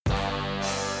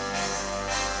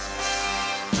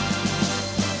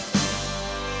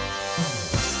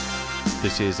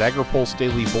This is AgriPulse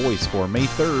Daily Voice for May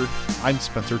 3rd. I'm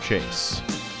Spencer Chase.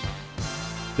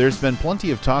 There's been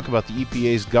plenty of talk about the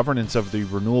EPA's governance of the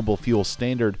Renewable Fuel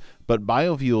Standard, but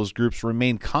biofuels groups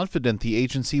remain confident the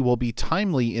agency will be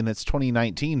timely in its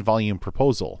 2019 volume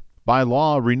proposal. By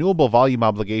law, renewable volume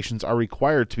obligations are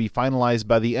required to be finalized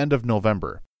by the end of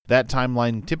November. That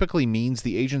timeline typically means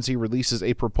the agency releases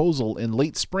a proposal in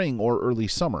late spring or early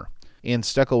summer. Ann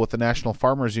Steckel with the National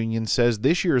Farmers Union says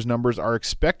this year's numbers are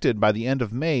expected by the end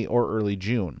of May or early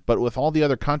June. But with all the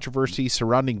other controversy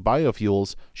surrounding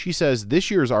biofuels, she says this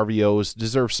year's RVOs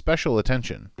deserve special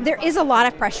attention. There is a lot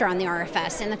of pressure on the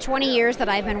RFS. In the 20 years that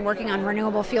I've been working on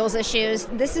renewable fuels issues,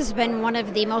 this has been one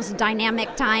of the most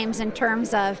dynamic times in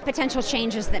terms of potential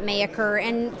changes that may occur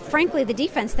and, frankly, the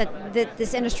defense that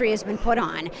this industry has been put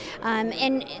on.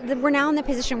 We're now in the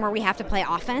position where we have to play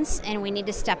offense, and we need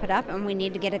to step it up, and we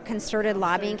need to get a concerted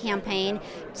lobbying campaign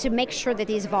to make sure that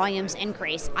these volumes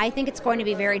increase. I think it's going to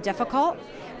be very difficult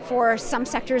for some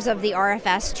sectors of the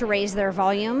RFS to raise their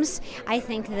volumes. I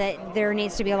think that there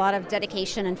needs to be a lot of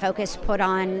dedication and focus put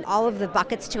on all of the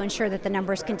buckets to ensure that the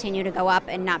numbers continue to go up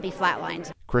and not be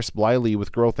flatlined. Chris Bliley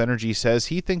with Growth Energy says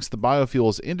he thinks the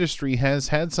biofuels industry has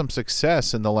had some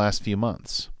success in the last few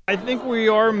months. I think we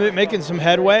are making some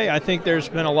headway. I think there's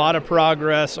been a lot of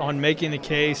progress on making the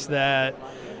case that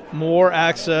more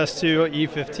access to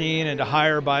E15 and to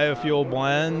higher biofuel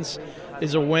blends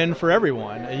is a win for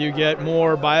everyone. You get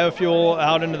more biofuel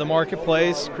out into the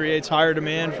marketplace, creates higher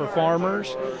demand for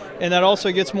farmers, and that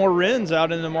also gets more RINs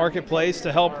out in the marketplace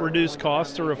to help reduce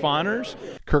costs to refiners.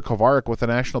 Kirk Kovarik with the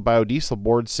National Biodiesel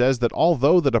Board says that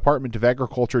although the Department of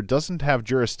Agriculture doesn't have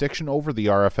jurisdiction over the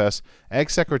RFS, Ag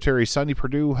Secretary Sonny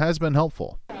Perdue has been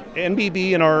helpful.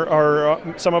 NBB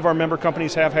and some of our member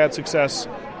companies have had success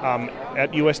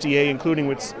at USDA, including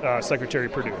with Secretary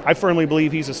Perdue. I firmly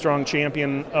believe he's a strong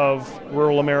champion of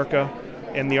rural America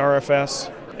and the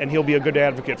RFS, and he'll be a good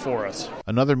advocate for us.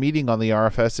 Another meeting on the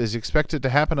RFS is expected to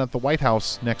happen at the White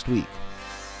House next week.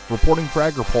 Reporting for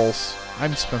AgriPulse,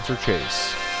 I'm Spencer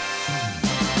Chase.